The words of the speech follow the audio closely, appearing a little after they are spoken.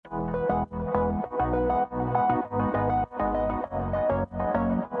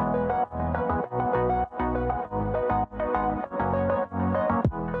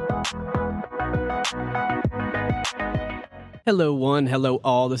Hello, one. Hello,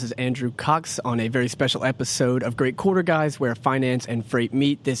 all. This is Andrew Cox on a very special episode of Great Quarter Guys, where finance and freight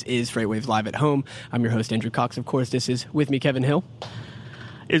meet. This is FreightWaves Live at Home. I'm your host, Andrew Cox. Of course, this is with me, Kevin Hill.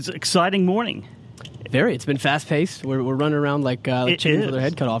 It's an exciting morning. Very. It's been fast-paced. We're running around like chickens with their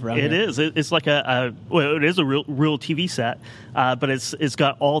head cut off around here. It is. It's like it is a real TV set, but it's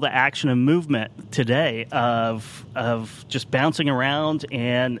got all the action and movement today of just bouncing around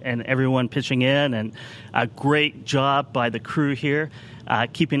and everyone pitching in, and a great job by the crew here,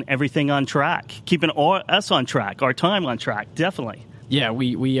 keeping everything on track, keeping us on track, our time on track, definitely. Yeah,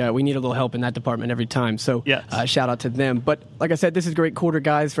 we need a little help in that department every time, so yes. Shout out to them. But like I said, this is Great Quarter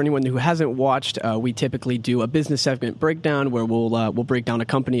Guys. For anyone who hasn't watched, we typically do a business segment breakdown where we'll break down a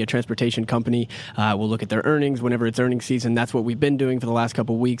company, a transportation company. We'll look at their earnings whenever it's earnings season. That's what we've been doing for the last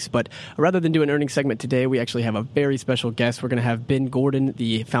couple of weeks. But rather than do an earnings segment today, we actually have a very special guest. We're going to have Ben Gordon,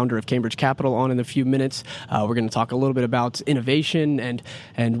 the founder of Cambridge Capital, on in a few minutes. We're going to talk a little bit about innovation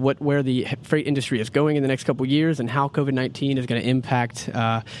and where the freight industry is going in the next couple of years and how COVID-19 is going to impact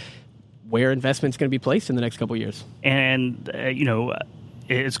where investment's going to be placed in the next couple of years. And,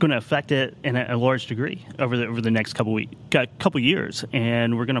 it's going to affect it in a large degree over the next couple years.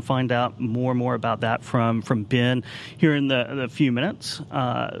 And we're going to find out more and more about that from Ben here in the few minutes.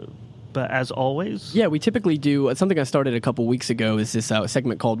 But as always... Yeah, we typically do... Something I started a couple weeks ago is this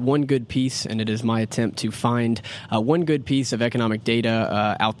segment called One Good Piece, and it is my attempt to find one good piece of economic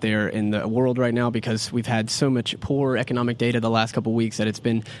data out there in the world right now, because we've had so much poor economic data the last couple weeks that it's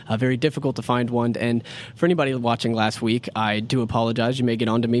been very difficult to find one. And for anybody watching last week, I do apologize. You may get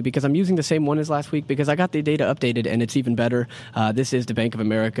on to me because I'm using the same one as last week because I got the data updated and it's even better. This is the Bank of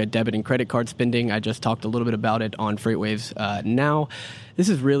America debit and credit card spending. I just talked a little bit about it on FreightWaves now. This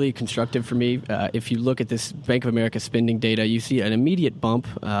is really constructive for me. If you look at this Bank of America spending data, you see an immediate bump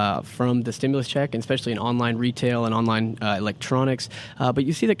from the stimulus check, and especially in online retail and online electronics. But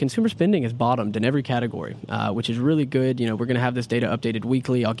you see that consumer spending has bottomed in every category, which is really good. We're going to have this data updated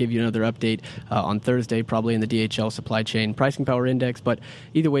weekly. I'll give you another update on Thursday, probably in the DHL Supply Chain Pricing Power Index. But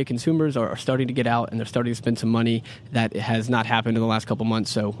either way, consumers are starting to get out and they're starting to spend some money that has not happened in the last couple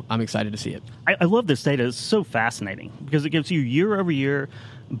months. So I'm excited to see it. I love this data. It's so fascinating because it gives you year over year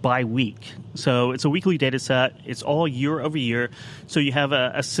by week. So it's a weekly data set. It's all year over year. So you have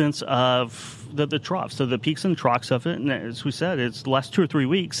a sense of the troughs, so the peaks and troughs of it. And as we said, it's the last 2 or 3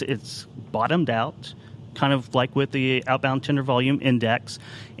 weeks, it's bottomed out, kind of like with the outbound tender volume index,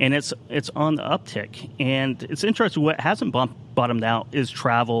 and it's on the uptick. And it's interesting, what hasn't bottomed out is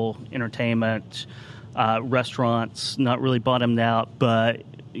travel, entertainment, restaurants, not really bottomed out, but,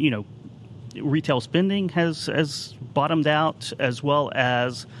 retail spending has bottomed out, as well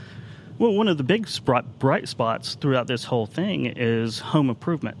as, one of the big bright spots throughout this whole thing is home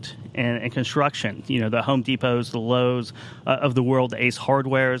improvement and construction. The Home Depots, the Lowe's of the world, the Ace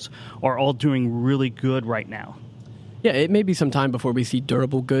Hardwares are all doing really good right now. Yeah, it may be some time before we see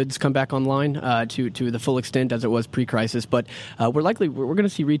durable goods come back online to the full extent as it was pre-crisis, but we're going to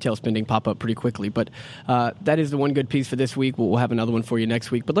see retail spending pop up pretty quickly. But that is the one good piece for this week. We'll have another one for you next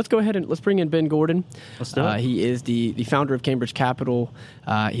week. But let's go ahead and let's bring in Ben Gordon. Let's do it. He is the founder of Cambridge Capital.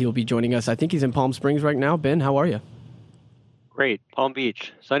 He'll be joining us. I think he's in Palm Springs right now. Ben, how are you? Great. Palm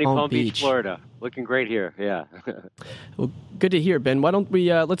Beach. Sunny Palm Beach, Florida. Looking great here. Yeah. Well, good to hear, Ben. Why don't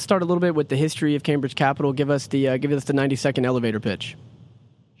we let's start a little bit with the history of Cambridge Capital. Give us the 90-second elevator pitch.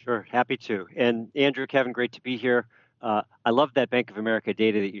 Sure. Happy to. And Andrew, Kevin, great to be here. I love that Bank of America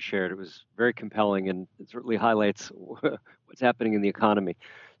data that you shared. It was very compelling, and it certainly highlights what's happening in the economy.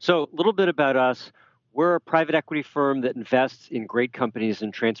 So a little bit about us. We're a private equity firm that invests in great companies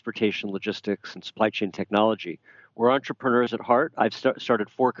in transportation, logistics, and supply chain technology. We're entrepreneurs at heart. I've started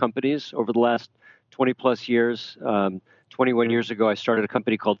 4 companies over the last 20 plus years. 21 years ago, I started a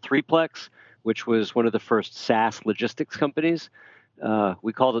company called Threeplex, which was one of the first SaaS logistics companies.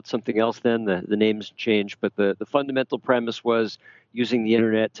 We called it something else then. The names changed, but the fundamental premise was using the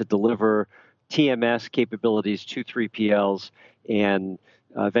internet to deliver TMS capabilities to 3PLs, and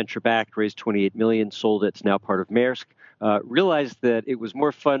venture-backed, raised $28 million, sold it. It's now part of Maersk. Realized that it was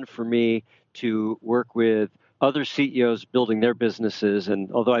more fun for me to work with other CEOs building their businesses.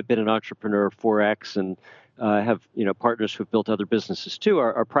 And although I've been an entrepreneur 4X and have partners who've built other businesses too,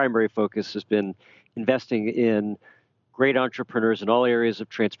 our primary focus has been investing in great entrepreneurs in all areas of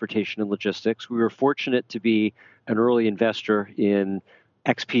transportation and logistics. We were fortunate to be an early investor in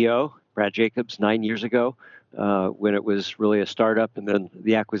XPO, Brad Jacobs, 9 years ago, when it was really a startup, and then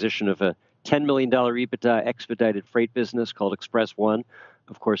the acquisition of a $10 million EBITDA expedited freight business called Express One.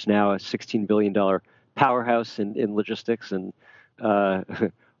 Of course, now a $16 billion powerhouse in logistics. And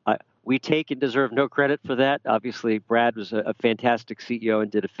We take and deserve no credit for that. Obviously, Brad was a fantastic CEO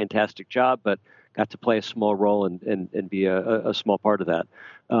and did a fantastic job, but got to play a small role and be a small part of that.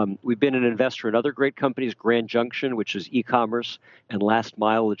 We've been an investor in other great companies, Grand Junction, which is e-commerce and last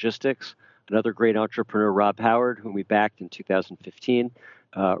mile logistics. Another great entrepreneur, Rob Howard, whom we backed in 2015.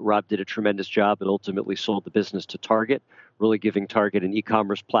 Rob did a tremendous job and ultimately sold the business to Target, really giving Target an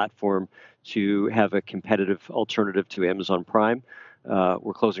e-commerce platform to have a competitive alternative to Amazon Prime.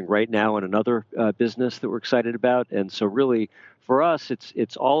 We're closing right now on another business that we're excited about. And so really, for us,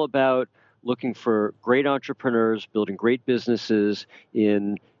 it's all about looking for great entrepreneurs, building great businesses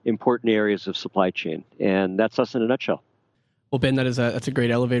in important areas of supply chain. And that's us in a nutshell. Well, Ben, that's a great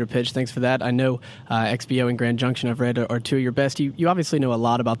elevator pitch. Thanks for that. I know XBO and Grand Junction I've read are two of your best. You obviously know a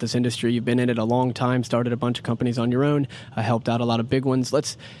lot about this industry. You've been in it a long time, started a bunch of companies on your own, helped out a lot of big ones.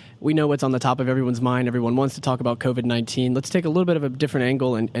 We know what's on the top of everyone's mind. Everyone wants to talk about COVID-19. Let's take a little bit of a different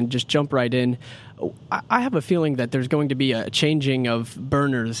angle and just jump right in. I have a feeling that there's going to be a changing of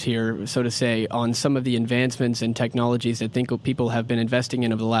burners here, so to say, on some of the advancements and technologies that people have been investing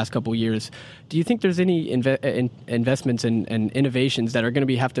in over the last couple of years. Do you think there's any investments and innovations that are going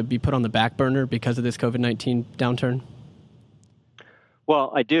to have to be put on the back burner because of this COVID-19 downturn?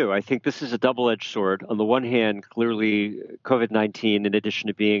 Well, I do. I think this is a double-edged sword. On the one hand, clearly, COVID-19, in addition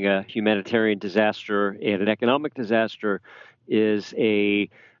to being a humanitarian disaster and an economic disaster, is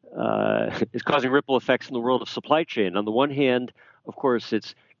causing ripple effects in the world of supply chain. On the one hand, of course,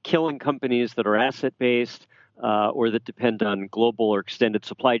 it's killing companies that are asset-based or that depend on global or extended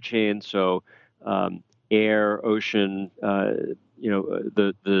supply chains. So, air, ocean,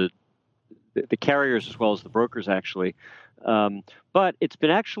 the carriers as well as the brokers, actually. But it's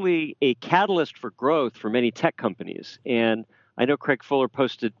been actually a catalyst for growth for many tech companies. And I know Craig Fuller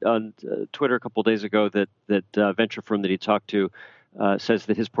posted on Twitter a couple of days ago that venture firm that he talked to says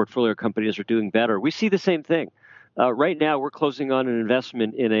that his portfolio companies are doing better. We see the same thing. Right now, we're closing on an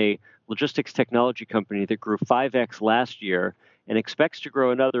investment in a logistics technology company that grew 5x last year and expects to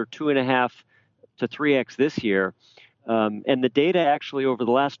grow another 2.5 to 3x this year. And the data actually over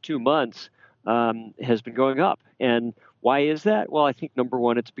the last 2 months has been going up. And why is that? Well, I think number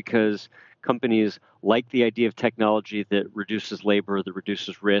one, it's because companies like the idea of technology that reduces labor, that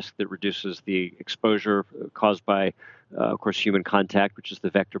reduces risk, that reduces the exposure caused by, of course, human contact, which is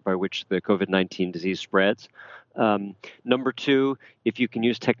the vector by which the COVID-19 disease spreads. Number two, if you can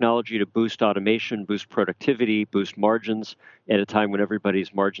use technology to boost automation, boost productivity, boost margins at a time when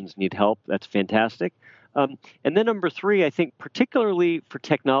everybody's margins need help, that's fantastic. And then number three, I think particularly for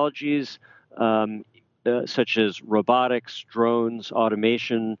technologies such as robotics, drones,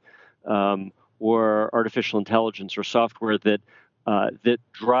 automation, or artificial intelligence or software that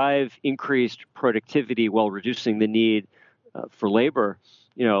drive increased productivity while reducing the need for labor.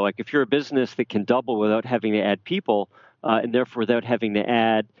 Like if you're a business that can double without having to add people, and therefore without having to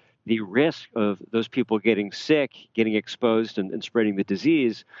add the risk of those people getting sick, getting exposed, and spreading the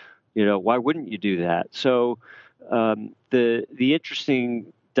disease, why wouldn't you do that? So the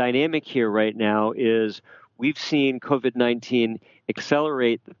interesting dynamic here right now is we've seen COVID-19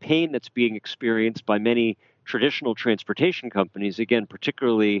 accelerate the pain that's being experienced by many traditional transportation companies, again,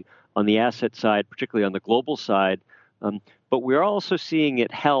 particularly on the asset side, particularly on the global side. But we're also seeing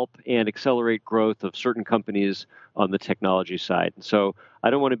it help and accelerate growth of certain companies on the technology side. And so I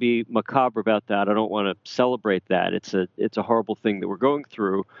don't want to be macabre about that. I don't want to celebrate that. It's a horrible thing that we're going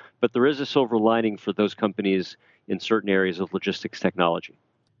through, but there is a silver lining for those companies in certain areas of logistics technology.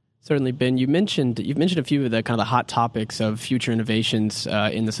 Certainly, Ben. You've mentioned a few of the kind of the hot topics of future innovations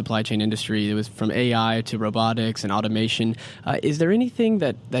in the supply chain industry. It was from AI to robotics and automation. Is there anything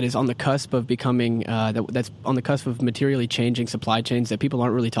that is on the cusp of becoming that's on the cusp of materially changing supply chains that people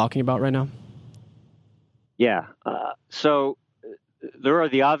aren't really talking about right now? Yeah. So there are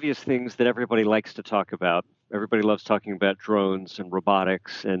the obvious things that everybody likes to talk about. Everybody loves talking about drones and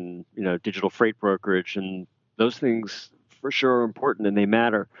robotics and digital freight brokerage, and those things for sure are important and they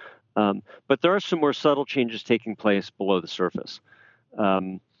matter. But there are some more subtle changes taking place below the surface.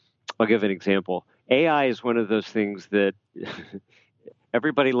 I'll give an example. AI is one of those things that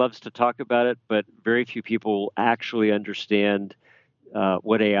everybody loves to talk about it, but very few people actually understand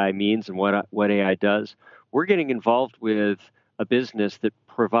what AI means and what AI does. We're getting involved with a business that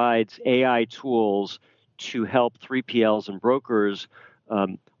provides AI tools to help 3PLs and brokers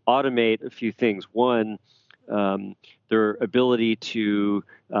automate a few things. One, their ability to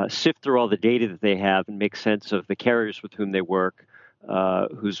sift through all the data that they have and make sense of the carriers with whom they work,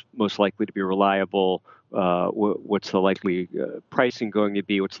 who's most likely to be reliable, what's the likely pricing going to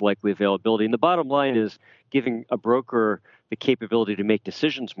be, what's the likely availability. And the bottom line is giving a broker the capability to make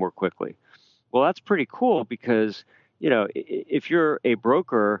decisions more quickly. Well, that's pretty cool because, if you're a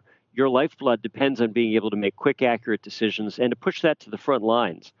broker, your lifeblood depends on being able to make quick, accurate decisions and to push that to the front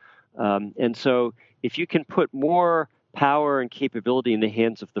lines. And so if you can put more power and capability in the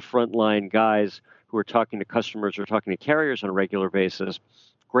hands of the frontline guys who are talking to customers or talking to carriers on a regular basis,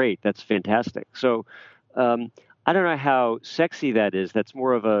 great, that's fantastic. So I don't know how sexy that is. That's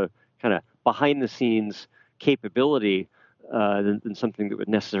more of a kind of behind the scenes capability than something that would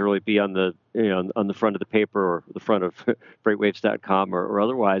necessarily be on the on the front of the paper or the front of FreightWaves.com or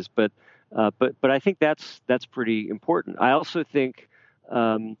otherwise. But I think that's pretty important. I also think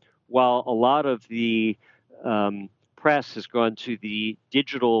while a lot of the press has gone to the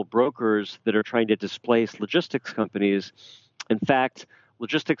digital brokers that are trying to displace logistics companies, in fact,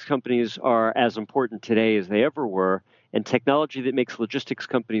 logistics companies are as important today as they ever were, and technology that makes logistics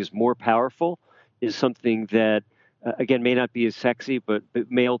companies more powerful is something that, again, may not be as sexy, but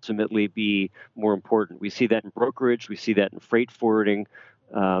may ultimately be more important. We see that in brokerage. We see that in freight forwarding.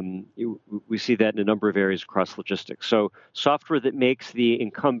 We see that in a number of areas across logistics. So software that makes the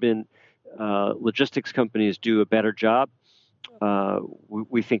incumbent logistics companies do a better job,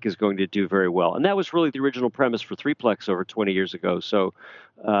 we think is going to do very well. And that was really the original premise for Threeplex over 20 years ago. So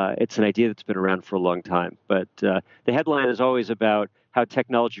it's an idea that's been around for a long time. But the headline is always about how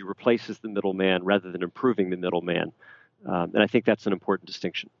technology replaces the middleman rather than improving the middleman. And I think that's an important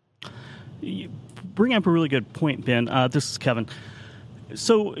distinction. You bring up a really good point, Ben. This is Kevin.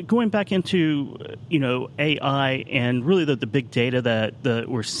 So going back into, AI and really the big data that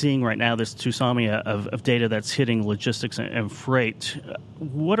we're seeing right now, this tsunami of data that's hitting logistics and freight,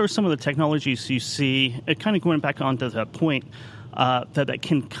 what are some of the technologies you see, kind of going back onto that point,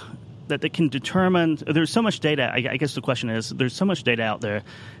 that can determine, there's so much data, I guess the question is, there's so much data out there,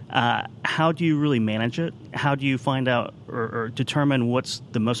 how do you really manage it? How do you find out or determine what's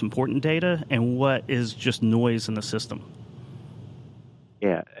the most important data and what is just noise in the system?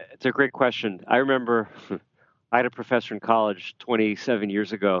 Yeah, it's a great question. I remember I had a professor in college 27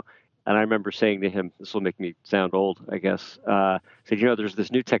 years ago, and I remember saying to him, this will make me sound old, I guess, said, there's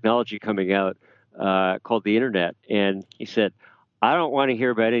this new technology coming out called the internet. And he said, I don't want to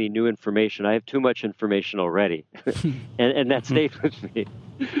hear about any new information. I have too much information already. and that stayed with me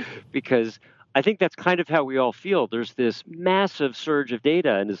because I think that's kind of how we all feel. There's this massive surge of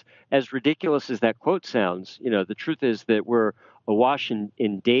data. And as ridiculous as that quote sounds, the truth is that we're awash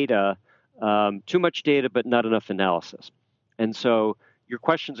in data, too much data, but not enough analysis. And so your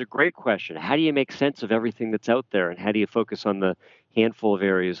question's a great question. How do you make sense of everything that's out there? And how do you focus on the handful of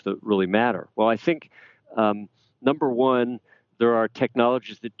areas that really matter? Well, I think, number one, there are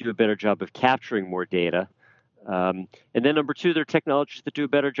technologies that do a better job of capturing more data. And then number two, there are technologies that do a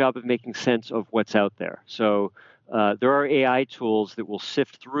better job of making sense of what's out there. So there are AI tools that will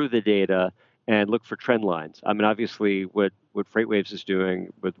sift through the data and look for trend lines. I mean, obviously, what FreightWaves is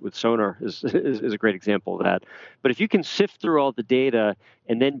doing with Sonar is a great example of that. But if you can sift through all the data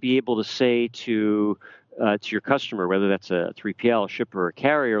and then be able to say to your customer, whether that's a 3PL, a shipper, or a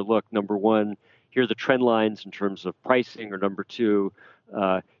carrier, look, number one, here are the trend lines in terms of pricing, or number two,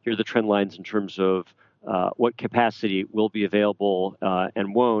 here are the trend lines in terms of what capacity will be available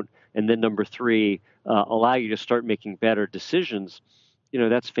and won't, and then number three, allow you to start making better decisions.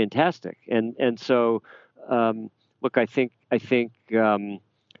 That's fantastic. And so, look, I think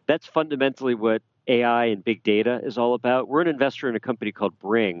that's fundamentally what AI and big data is all about. We're an investor in a company called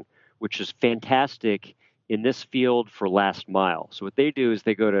Bring, which is fantastic in this field for last mile. So what they do is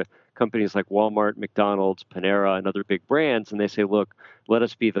they go to companies like Walmart, McDonald's, Panera, and other big brands, and they say, look, let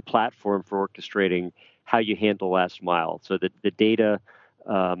us be the platform for orchestrating how you handle last mile. So that the data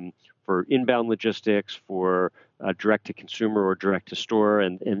for inbound logistics, for direct to consumer or direct to store,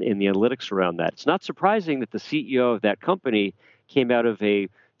 and the analytics around that. It's not surprising that the CEO of that company came out of a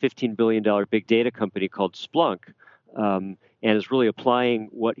 $15 billion big data company called Splunk, and is really applying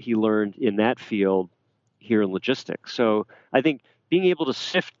what he learned in that field here in logistics. So I think being able to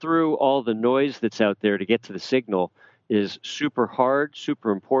sift through all the noise that's out there to get to the signal is super hard, super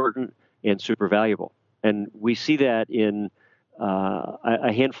important, and super valuable. And we see that in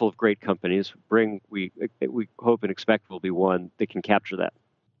a handful of great companies. Bring, we hope and expect, will be one that can capture that.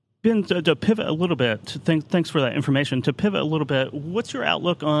 Ben, to pivot a little bit, thanks for that information. To pivot a little bit, what's your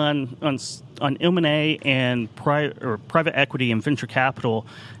outlook on M&A and private equity and venture capital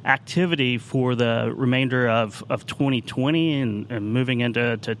activity for the remainder of 2020 and moving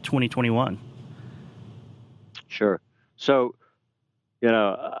into 2021? Sure. So,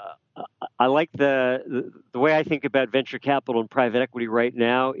 I like the way I think about venture capital and private equity right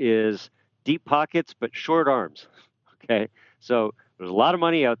now is deep pockets but short arms. Okay, so there's a lot of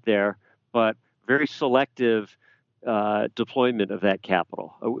money out there, but very selective deployment of that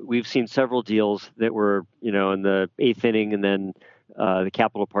capital. We've seen several deals that were, in the eighth inning, and then the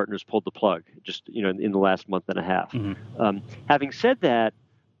capital partners pulled the plug just, in the last month and a half. Mm-hmm. Having said that,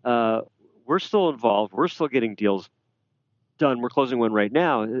 we're still involved. We're still getting deals done. We're closing one right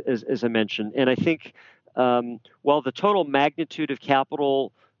now, as I mentioned. And I think while the total magnitude of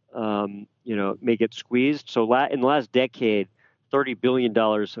capital, may get squeezed. So in the last decade, $30 billion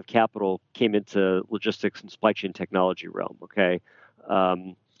of capital came into logistics and supply chain technology realm. Okay.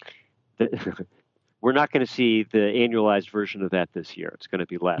 We're not going to see the annualized version of that this year. It's going to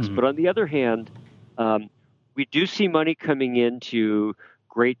be less. Mm-hmm. But on the other hand, we do see money coming into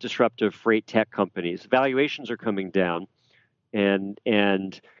great disruptive freight tech companies. Valuations are coming down,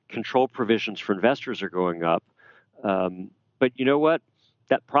 and control provisions for investors are going up. But you know what?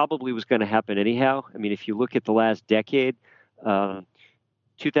 That probably was going to happen anyhow. I mean, if you look at the last decade,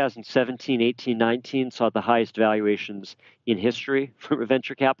 2017, 18, 19 saw the highest valuations in history from a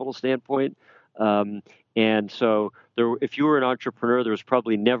venture capital standpoint. And so if you were an entrepreneur, there was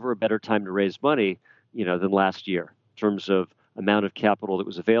probably never a better time to raise money, than last year in terms of amount of capital that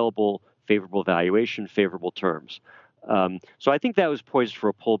was available, favorable valuation, favorable terms. So I think that was poised for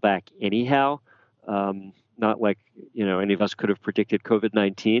a pullback anyhow. Not like, any of us could have predicted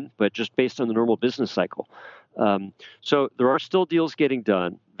COVID-19, but just based on the normal business cycle. So there are still deals getting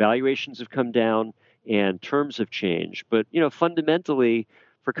done. Valuations have come down and terms have changed. But, fundamentally,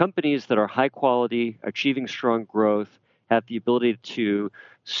 for companies that are high quality, achieving strong growth, have the ability to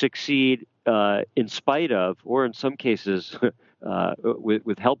succeed in spite of, or in some cases,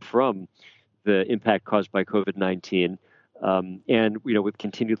 with help from the impact caused by COVID-19, and with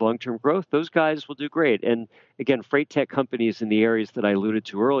continued long-term growth, those guys will do great. And again, freight tech companies in the areas that I alluded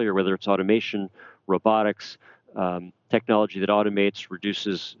to earlier, whether it's automation, robotics, technology that automates,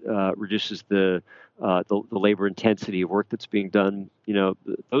 reduces the labor intensity of work that's being done.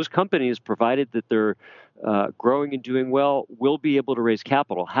 Those companies, provided that they're growing and doing well, will be able to raise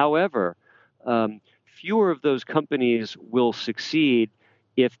capital. However, fewer of those companies will succeed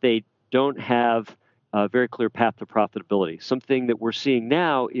if they don't have a very clear path to profitability. Something that we're seeing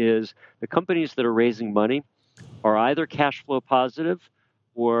now is the companies that are raising money are either cash flow positive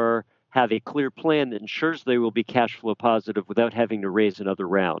or have a clear plan that ensures they will be cash flow positive without having to raise another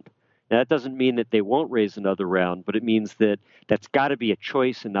round. Now, that doesn't mean that they won't raise another round, but it means that that's got to be a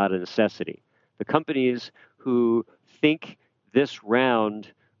choice and not a necessity. The companies who think this round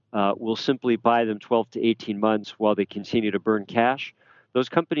will simply buy them 12 to 18 months while they continue to burn cash, those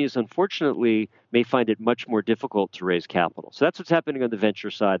companies, unfortunately, may find it much more difficult to raise capital. So that's what's happening on the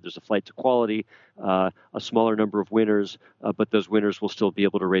venture side. There's a flight to quality, a smaller number of winners, but those winners will still be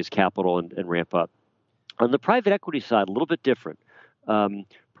able to raise capital and ramp up. On the private equity side, a little bit different.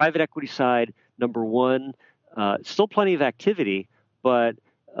 Private equity side, number one, still plenty of activity, but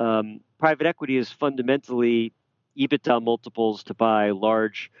private equity is fundamentally EBITDA multiples to buy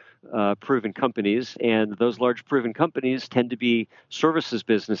large proven companies, and those large proven companies tend to be services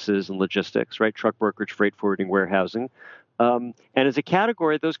businesses and logistics, right? Truck brokerage, freight forwarding, warehousing, and as a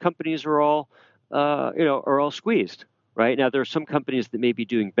category, those companies are all squeezed. Right now, there are some companies that may be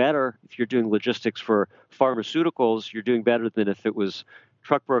doing better. If you're doing logistics for pharmaceuticals, you're doing better than if it was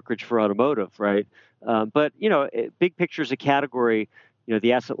truck brokerage for automotive, right? But big picture is a category.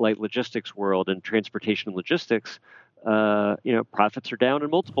 The asset-light logistics world and transportation and logistics, profits are down and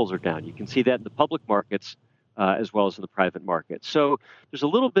multiples are down. You can see that in the public markets as well as in the private market. So there's a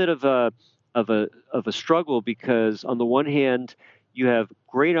little bit of a struggle because on the one hand, you have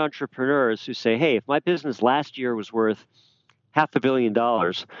great entrepreneurs who say, hey, if my business last year was worth $500 million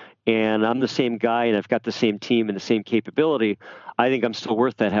and I'm the same guy and I've got the same team and the same capability, I think I'm still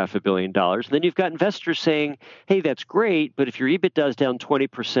worth that $500 million. And then you've got investors saying, hey, that's great, but if your EBITDA is down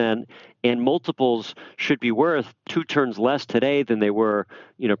 20% and multiples should be worth 2 turns less today than they were,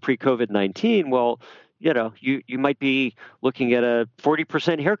 pre-COVID-19, well, you might be looking at a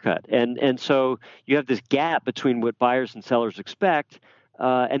 40% haircut. And so you have this gap between what buyers and sellers expect.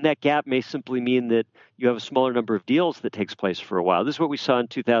 And that gap may simply mean that you have a smaller number of deals that takes place for a while. This is what we saw in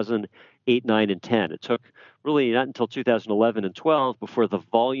 2008, 9, and 10. It took really not until 2011 and 12 before the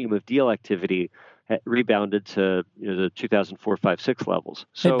volume of deal activity rebounded to the 2004, 5, 6 levels.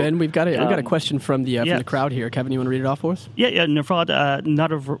 So, hey Ben, we've got a question from the crowd here. Kevin, you want to read it off for us? Yeah. Nefrod,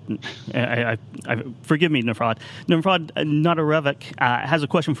 forgive me, Nefrod. Nefrod Nadarevik has a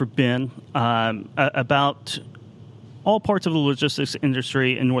question for Ben about all parts of the logistics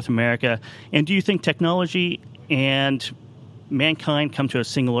industry in North America. And do you think technology and mankind come to a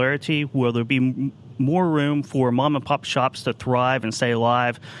singularity? Will there be more room for mom and pop shops to thrive and stay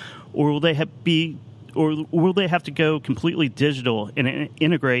alive, or will they have to go completely digital and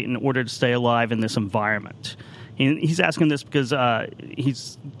integrate in order to stay alive in this environment? And he's asking this because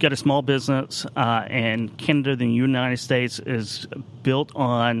he's got a small business, and Canada, the United States, is built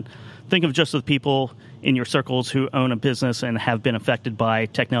on, think of just the people in your circles who own a business and have been affected by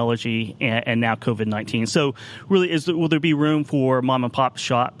technology and now COVID-19. So really, will there be room for mom and pop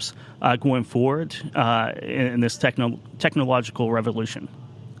shops going forward in this technological revolution?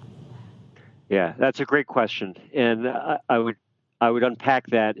 Yeah, that's a great question, and I would unpack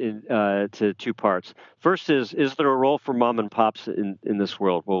that to two parts. First is there a role for mom and pops in this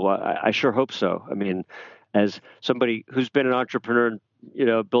world? Well, I sure hope so. I mean, as somebody who's been an entrepreneur,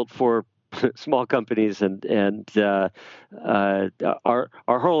 built for small companies, and our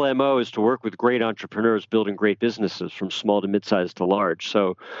whole MO is to work with great entrepreneurs building great businesses from small to mid-sized to large.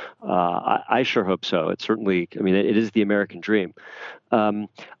 So I sure hope so. It's certainly, it is the American dream.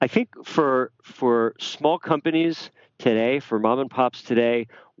 I think for small companies today, for mom and pops today,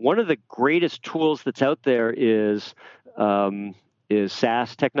 one of the greatest tools that's out there is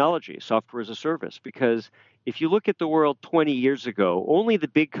SaaS technology, software as a service, because if you look at the world 20 years ago, only the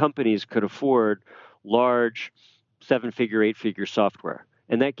big companies could afford large 7-figure, 8-figure software,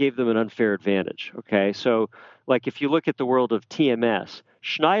 and that gave them an unfair advantage. Okay, so like if you look at the world of TMS,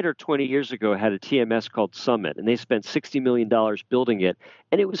 Schneider 20 years ago had a TMS called Summit, and they spent $60 million building it,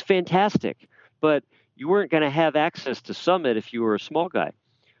 and it was fantastic, but you weren't going to have access to Summit if you were a small guy.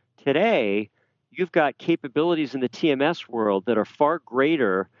 Today, you've got capabilities in the TMS world that are far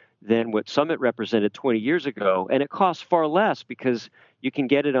greater than what Summit represented 20 years ago, and it costs far less because you can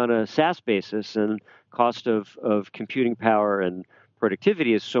get it on a SaaS basis, and cost of computing power and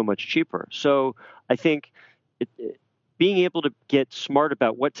productivity is so much cheaper. So I think being able to get smart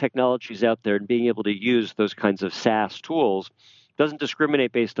about what technology is out there and being able to use those kinds of SaaS tools doesn't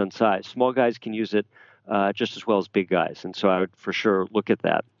discriminate based on size. Small guys can use it just as well as big guys, and so I would for sure look at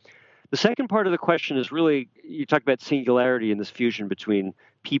that. The second part of the question is really, you talk about singularity and this fusion between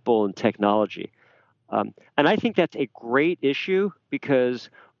people and technology. And I think that's a great issue because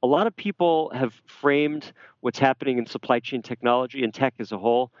a lot of people have framed what's happening in supply chain technology and tech as a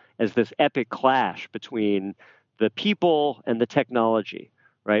whole as this epic clash between the people and the technology,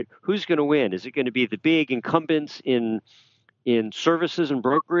 right? Who's going to win? Is it going to be the big incumbents in services and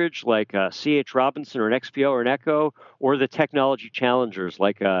brokerage like C.H. Robinson or an XPO or an Echo, or the technology challengers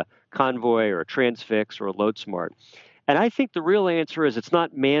like a Convoy or a Transfix or a LoadSmart? And I think the real answer is it's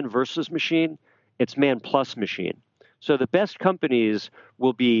not man versus machine, it's man plus machine. So the best companies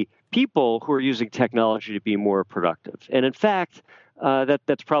will be people who are using technology to be more productive. And in fact,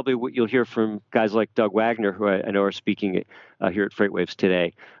 that's probably what you'll hear from guys like Doug Wagner, who I know are speaking here at FreightWaves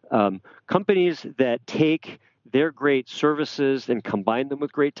today. Companies that take their great services and combine them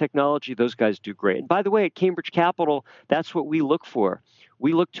with great technology, those guys do great. And by the way, at Cambridge Capital, that's what we look for.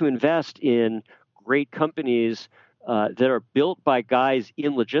 We look to invest in great companies that are built by guys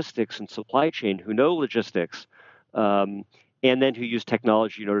in logistics and supply chain who know logistics, and then who use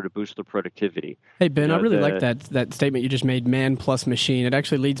technology in order to boost their productivity. Hey, Ben, I really like that statement you just made, man plus machine. It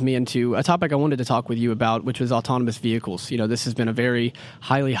actually leads me into a topic I wanted to talk with you about, which was autonomous vehicles. This has been a very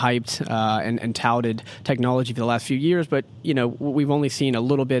highly hyped and touted technology for the last few years, but, we've only seen a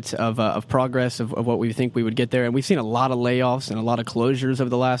little bit of progress of what we think we would get there. And we've seen a lot of layoffs and a lot of closures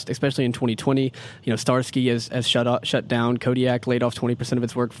over the last, especially in 2020. Starsky has shut down. Kodiak laid off 20% of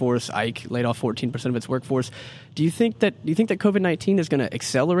its workforce. Ike laid off 14% of its workforce. Do you think that COVID-19 is going to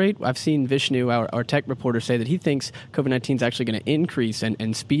accelerate? I've seen Vishnu, our tech reporter, say that he thinks COVID-19 is actually going to increase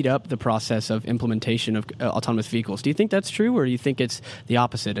and speed up the process of implementation of autonomous vehicles. Do you think that's true, or do you think it's the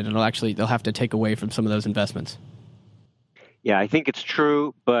opposite, and they'll have to take away from some of those investments? Yeah, I think it's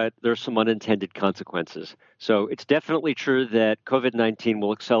true, but there's some unintended consequences. So it's definitely true that COVID-19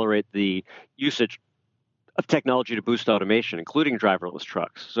 will accelerate the usage of technology to boost automation, including driverless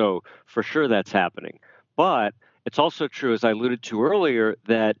trucks. So for sure that's happening. But it's also true, as I alluded to earlier,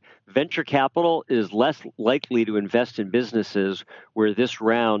 that venture capital is less likely to invest in businesses where this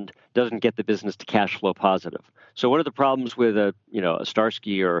round doesn't get the business to cash flow positive. So one of the problems with a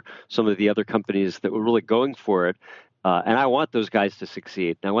Starsky or some of the other companies that were really going for it, and I want those guys to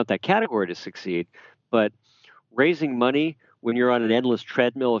succeed, and I want that category to succeed, but raising money when you're on an endless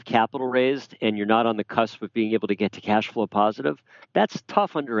treadmill of capital raised and you're not on the cusp of being able to get to cash flow positive, that's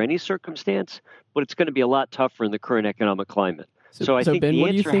tough under any circumstance, but it's going to be a lot tougher in the current economic climate. So I think Ben, the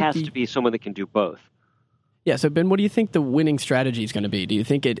answer has to be someone that can do both. Yeah, so Ben, what do you think the winning strategy is going to be? Do you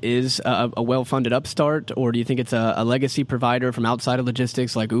think it is a well-funded upstart, or do you think it's a legacy provider from outside of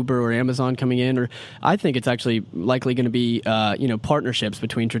logistics like Uber or Amazon coming in? Or I think it's actually likely going to be partnerships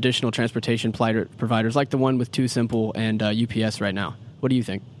between traditional transportation providers like the one with Too Simple and UPS right now. What do you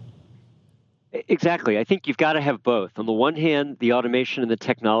think? Exactly. I think you've got to have both. On the one hand, the automation and the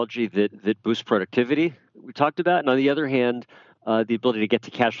technology that boosts productivity we talked about, and on the other hand, the ability to get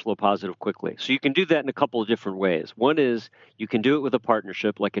to cash flow positive quickly. So you can do that in a couple of different ways. One is you can do it with a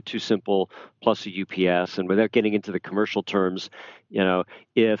partnership like a Too Simple plus a UPS, and without getting into the commercial terms,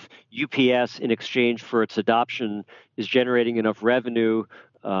 if UPS in exchange for its adoption is generating enough revenue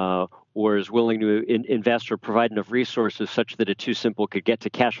or is willing to invest or provide enough resources such that a Too Simple could get to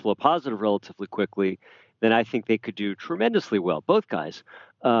cash flow positive relatively quickly, then I think they could do tremendously well, both guys.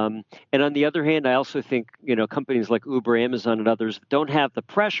 And on the other hand, I also think companies like Uber, Amazon, and others don't have the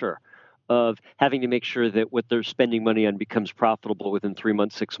pressure of having to make sure that what they're spending money on becomes profitable within 3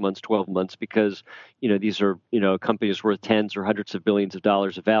 months, 6 months, 12 months, because these are companies worth tens or hundreds of billions of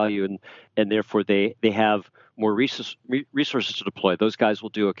dollars of value, and therefore they have more resources to deploy. Those guys will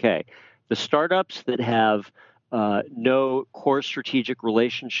do okay. The startups that have no core strategic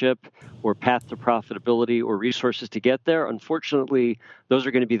relationship or path to profitability or resources to get there, unfortunately, those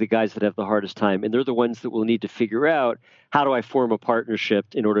are going to be the guys that have the hardest time. And they're the ones that will need to figure out, how do I form a partnership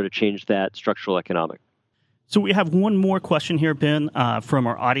in order to change that structural economic? So we have one more question here, Ben, from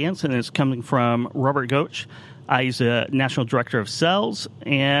our audience, and it's coming from Robert Goach. He's a National Director of Sales,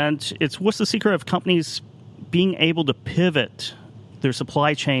 and it's, what's the secret of companies being able to pivot their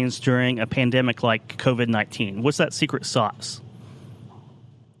supply chains during a pandemic like COVID-19? What's that secret sauce?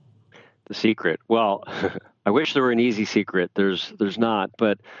 The secret? Well, I wish there were an easy secret. There's not.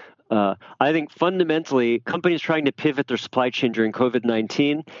 But I think fundamentally, companies trying to pivot their supply chain during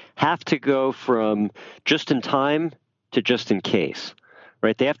COVID-19 have to go from just in time to just in case.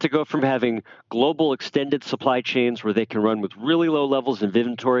 Right? They have to go from having global extended supply chains where they can run with really low levels of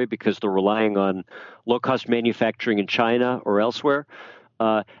inventory because they're relying on low-cost manufacturing in China or elsewhere.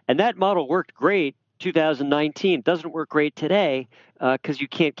 And that model worked great 2019. Doesn't work great today because you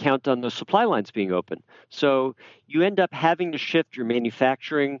can't count on those supply lines being open. So you end up having to shift your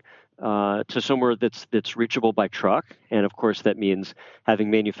manufacturing to somewhere that's reachable by truck. And of course, that means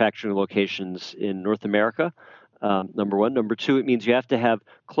having manufacturing locations in North America. Number one. Number two, it means you have to have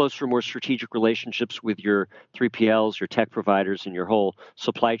closer, more strategic relationships with your 3PLs, your tech providers, and your whole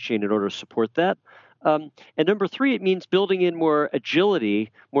supply chain in order to support that. And number three, it means building in more agility,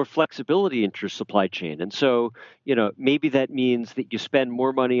 more flexibility into your supply chain. And so, maybe that means that you spend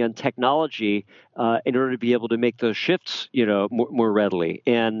more money on technology in order to be able to make those shifts, more readily.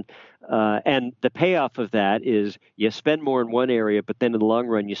 And the payoff of that is you spend more in one area, but then in the long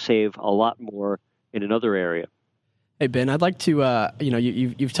run, you save a lot more in another area. Hey, Ben, I'd like to,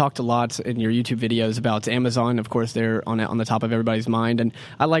 you've talked a lot in your YouTube videos about Amazon. Of course, they're on the top of everybody's mind. And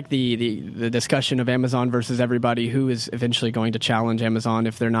I like the discussion of Amazon versus everybody, who is eventually going to challenge Amazon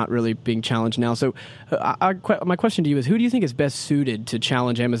if they're not really being challenged now. So my question to you is, who do you think is best suited to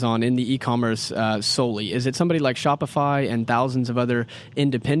challenge Amazon in the e-commerce solely? Is it somebody like Shopify and thousands of other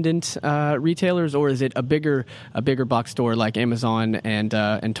independent retailers, or is it a bigger box store like Amazon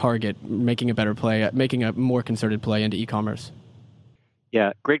and Target making a better play, making a more concerted play into e-commerce?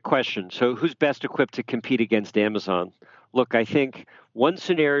 Yeah, great question. So who's best equipped to compete against Amazon? Look, I think one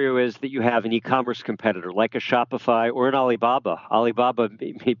scenario is that you have an e-commerce competitor like a Shopify or an Alibaba. Alibaba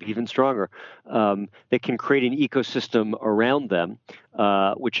may be even stronger. That can create an ecosystem around them,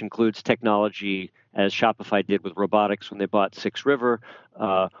 which includes technology, as Shopify did with robotics when they bought 6 River,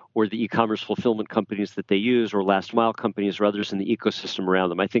 or the e-commerce fulfillment companies that they use, or last mile companies or others in the ecosystem around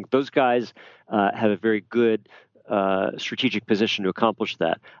them. I think those guys have a very good strategic position to accomplish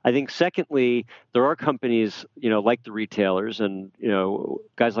that. I think secondly, there are companies, like the retailers and,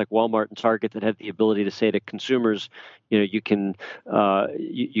 guys like Walmart and Target that have the ability to say to consumers, you can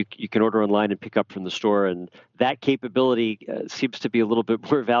order online and pick up from the store. And that capability seems to be a little bit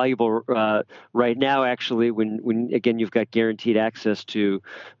more valuable right now, actually, when again, you've got guaranteed access to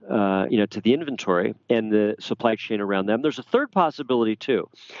the inventory and the supply chain around them. There's a third possibility too.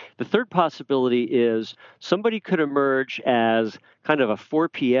 The third possibility is somebody could emerge as kind of a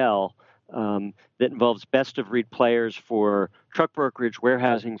 4PL that involves best-of-breed players for truck brokerage,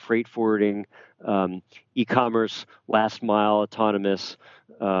 warehousing, freight forwarding, e-commerce, last mile, autonomous,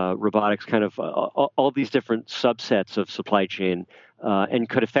 robotics, kind of all these different subsets of supply chain, and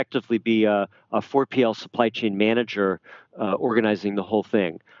could effectively be a 4PL supply chain manager organizing the whole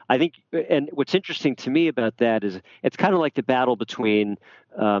thing. I think, and what's interesting to me about that is it's kind of like the battle between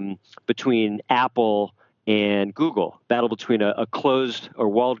Apple and Google, battle between a closed or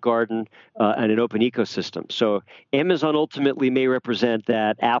walled garden and an open ecosystem. So Amazon ultimately may represent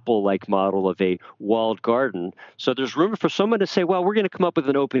that Apple-like model of a walled garden. So there's room for someone to say, well, we're going to come up with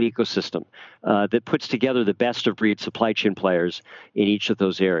an open ecosystem that puts together the best of breed supply chain players in each of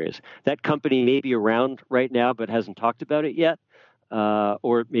those areas. That company may be around right now but hasn't talked about it yet.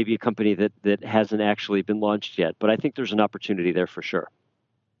 Or maybe a company that hasn't actually been launched yet. But I think there's an opportunity there for sure.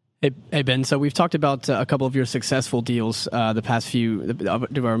 Hey, Ben, so we've talked about a couple of your successful deals the past few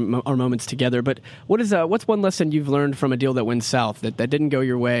of our moments together, but what's one lesson you've learned from a deal that went south, that didn't go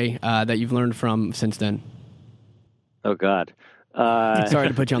your way, that you've learned from since then? Oh, God. Sorry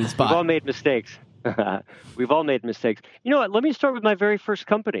to put you on the spot. We've all made mistakes. We've all made mistakes. You know what? Let me start with my very first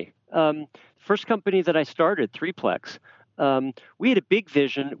company. First company that I started, Threeplex. We had a big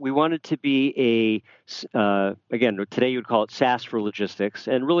vision. We wanted to be again, today you would call it SaaS for logistics.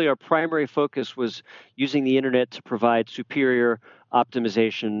 And really our primary focus was using the internet to provide superior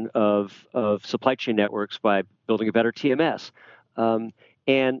optimization of supply chain networks by building a better TMS.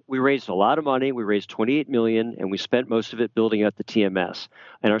 And we raised a lot of money. We raised $28 million, and we spent most of it building out the TMS.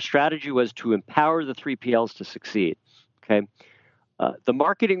 And our strategy was to empower the 3PLs to succeed. Okay. The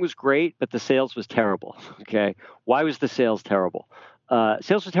marketing was great, but the sales was terrible. Okay, why was the sales terrible?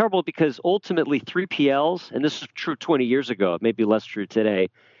 Sales was terrible because ultimately 3PLs, and this is true 20 years ago, it may be less true today,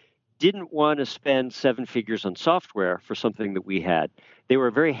 didn't want to spend seven figures on software for something that we had. They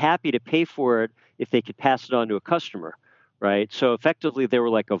were very happy to pay for it if they could pass it on to a customer, right? So effectively, they were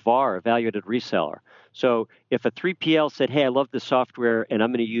like a VAR, a value-added reseller. So if a 3PL said, "Hey, I love this software, and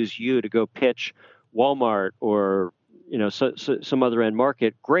I'm going to use you to go pitch Walmart or some other end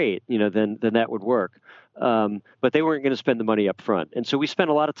market," great, then that would work. But they weren't going to spend the money up front. And so we spent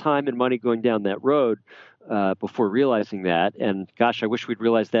a lot of time and money going down that road before realizing that. And gosh, I wish we'd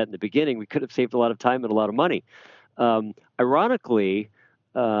realized that in the beginning. We could have saved a lot of time and a lot of money. Ironically,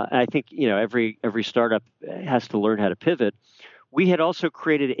 I think every startup has to learn how to pivot. We had also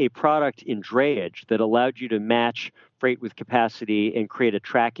created a product in drayage that allowed you to match freight with capacity and create a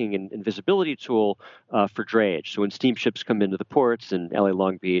tracking and visibility tool for drayage. So when steamships come into the ports in LA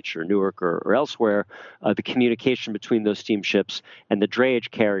Long Beach or Newark or elsewhere, the communication between those steamships and the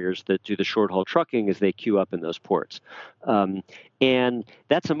drayage carriers that do the short haul trucking as they queue up in those ports. And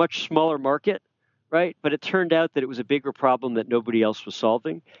that's a much smaller market, right? But it turned out that it was a bigger problem that nobody else was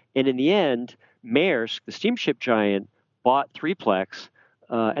solving. And in the end, Maersk, the steamship giant, bought Threeplex,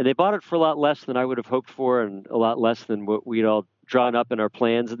 and they bought it for a lot less than I would have hoped for and a lot less than what we'd all drawn up in our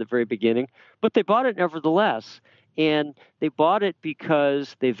plans at the very beginning. But they bought it nevertheless, and they bought it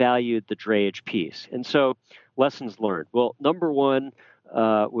because they valued the drayage piece. And so lessons learned. Well, number one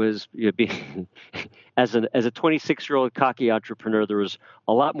was as a 26-year-old cocky entrepreneur, there was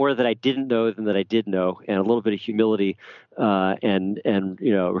a lot more that I didn't know than that I did know, and a little bit of humility and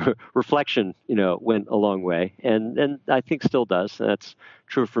reflection went a long way, and I think still does. That's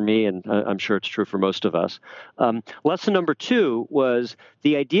true for me, and I'm sure it's true for most of us. Lesson number two was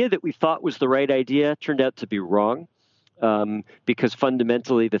the idea that we thought was the right idea turned out to be wrong. Because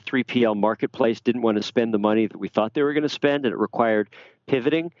fundamentally the 3PL marketplace didn't want to spend the money that we thought they were going to spend, and it required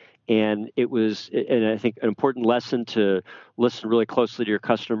pivoting. And I think, an important lesson to listen really closely to your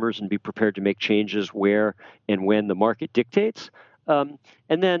customers and be prepared to make changes where and when the market dictates. And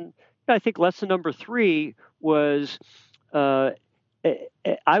then I think lesson number three was I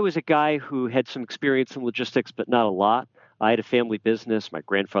was a guy who had some experience in logistics, but not a lot. I had a family business. My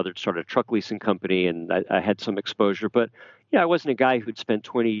grandfather had started a truck leasing company, and I had some exposure. But I wasn't a guy who'd spent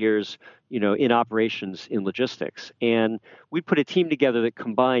 20 years, in operations in logistics. And we put a team together that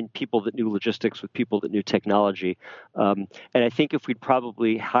combined people that knew logistics with people that knew technology. And I think if we'd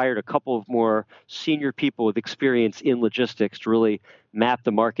probably hired a couple of more senior people with experience in logistics to really map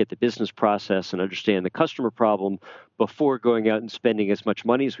the market, the business process, and understand the customer problem before going out and spending as much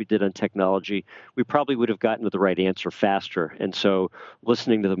money as we did on technology, we probably would have gotten to the right answer faster. And so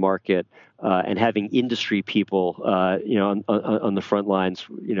listening to the market and having industry people, on the front lines,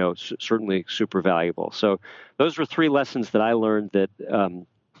 certainly super valuable. So those were three lessons that I learned that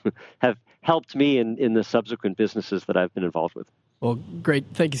have helped me in the subsequent businesses that I've been involved with. Well, great.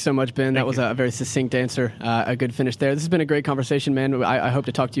 Thank you so much, Ben. That was a very succinct answer. A good finish there. This has been a great conversation, man. I hope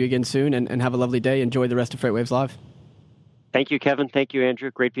to talk to you again soon, and have a lovely day. Enjoy the rest of FreightWaves Live. Thank you, Kevin. Thank you,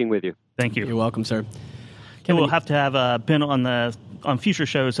 Andrew. Great being with you. Thank you. You're welcome, sir. We'll have to have Ben on future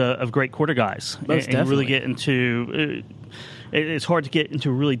shows of Great Quarter Guys, Most and really get into it's hard to get into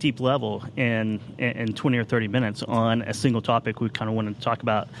a really deep level in 20 or 30 minutes on a single topic. We kind of wanted to talk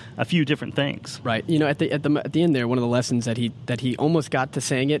about a few different things. Right. At the end there, one of the lessons that he almost got to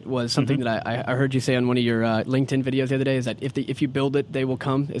saying it was something that I heard you say on one of your LinkedIn videos the other day, is that if you build it, they will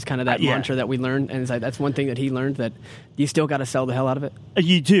come, is kind of that mantra that we learned. And it's like, that's one thing that he learned, that you still got to sell the hell out of it.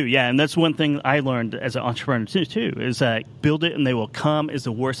 You do, yeah. And that's one thing I learned as an entrepreneur too, is that build it and they will come is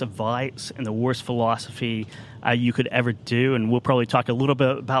the worst advice and the worst philosophy you could ever do. And we'll probably talk a little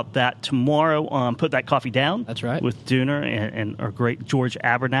bit about that tomorrow on Put That Coffee Down. That's right. With Dooner and our great George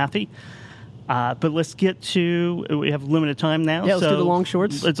Abernathy. But let's get to, we have limited time now. Yeah, let's do the long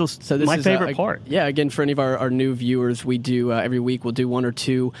shorts. So this my favorite part. Yeah, again, for any of our new viewers, we do, every week we'll do one or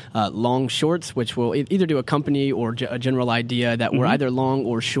two long shorts, which will either do a company or a general idea that we're either long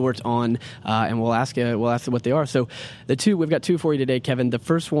or short on, and we'll ask what they are. So we've got two for you today, Kevin. The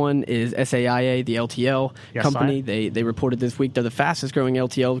first one is SAIA, the LTL company. They reported this week they're the fastest growing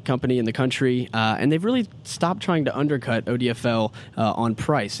LTL company in the country, and they've really stopped trying to undercut ODFL on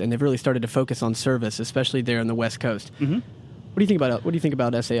price, and they've really started to focus on service, especially there on the West Coast. Mm-hmm. What do you think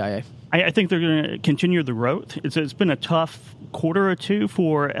about SAIA? I think they're going to continue the growth. It's been a tough quarter or two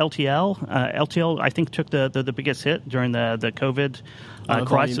for LTL. LTL, I think, took the biggest hit during the COVID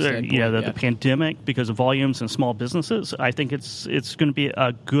crisis, the pandemic, because of volumes and small businesses. I think it's going to be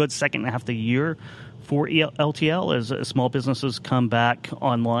a good second half of the year for LTL as small businesses come back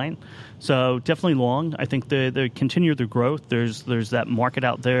online. So definitely long. I think they continue their growth. There's that market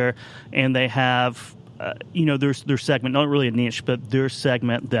out there, and they have their segment, not really a niche, but their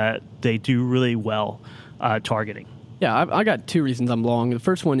segment that they do really well targeting. Yeah, I got two reasons I'm long. The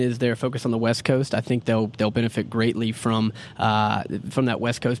first one is their focus on the West Coast. I think they'll benefit greatly from that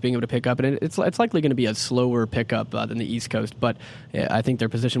West Coast being able to pick up, and it's likely going to be a slower pickup than the East Coast. But I think they're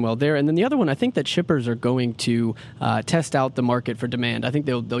positioned well there. And then the other one, I think that shippers are going to test out the market for demand. I think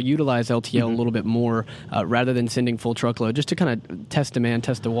they'll utilize LTL a little bit more rather than sending full truckload, just to kind of test demand,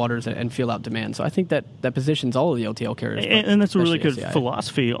 test the waters, and feel out demand. So I think that positions all of the LTL carriers. And that's a really good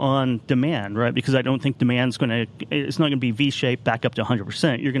philosophy on demand, right? Because I don't think demand's going to. It's not going to be V-shaped back up to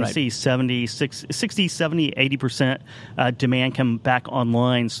 100%. You're going to see 60, 70, 80% demand come back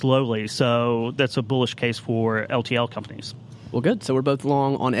online slowly. So that's a bullish case for LTL companies. Well, good. So we're both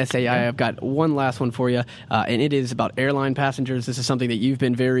long on SAI. I've got one last one for you, and it is about airline passengers. This is something that you've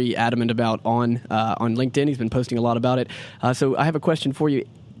been very adamant about on LinkedIn. He's been posting a lot about it. So I have a question for you.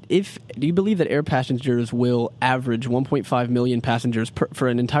 Do you believe that air passengers will average 1.5 million passengers for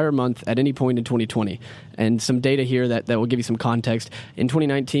an entire month at any point in 2020? And some data here that will give you some context. In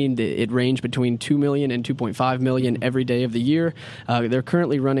 2019, it ranged between 2 million and 2.5 million every day of the year. They're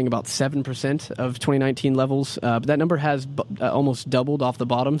currently running about 7% of 2019 levels, but that number has almost doubled off the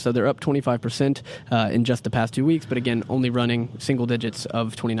bottom, so they're up 25% in just the past 2 weeks, but again, only running single digits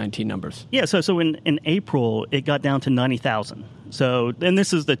of 2019 numbers. Yeah, so in April, it got down to 90,000. So, and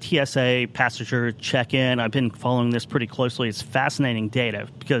this is the TSA passenger check-in. I've been following this pretty closely. It's fascinating data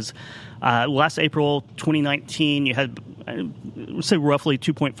because last April 2019, you had, say, roughly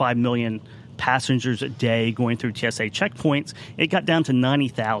 2.5 million passengers a day going through TSA checkpoints. It got down to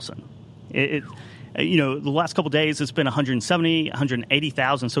 90,000. The last couple of days, it's been 170,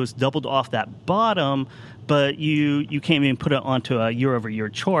 180,000, so it's doubled off that bottom, but you can't even put it onto a year-over-year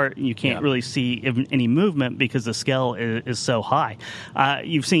chart, and you can't really see any movement because the scale is so high.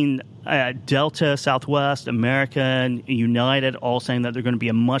 You've seen Delta, Southwest, American, United all saying that they're going to be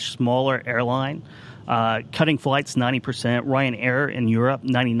a much smaller airline, cutting flights 90%, Ryanair in Europe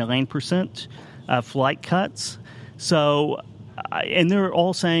 99% flight cuts. So... and they're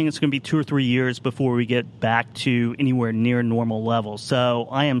all saying it's going to be 2 or 3 years before we get back to anywhere near normal levels. So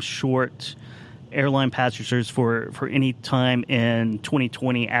I am short airline passengers for any time in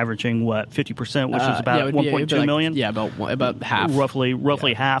 2020, averaging 50%, which is about 1.2 million. Yeah, about half.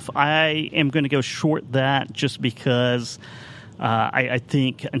 Roughly half. I am going to go short that just because I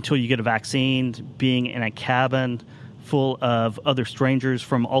think until you get a vaccine, being in a cabin full of other strangers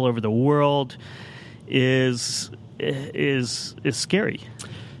from all over the world is scary.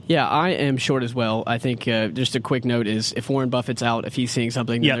 Yeah, I am short as well. I think just a quick note is if Warren Buffett's out, if he's seeing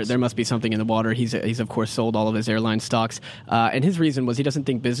something, there must be something in the water. He's of course sold all of his airline stocks, and his reason was he doesn't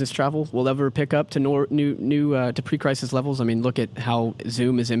think business travel will ever pick up to to pre-crisis levels. I mean, look at how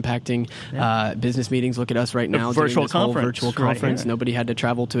Zoom is impacting business meetings. Look at us right now doing this whole virtual conference. Right. Nobody had to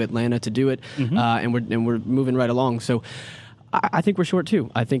travel to Atlanta to do it, and we're moving right along. So. I think we're short too.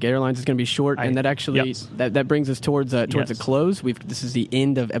 I think airlines is going to be short, and that actually that brings us towards a close. This is the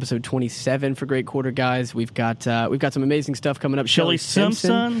end of episode 27 for Great Quarter, guys. We've got some amazing stuff coming up. Shelley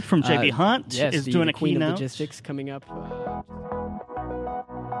Simpson from JB Hunt is doing a Queen keynote. Of Logistics coming up.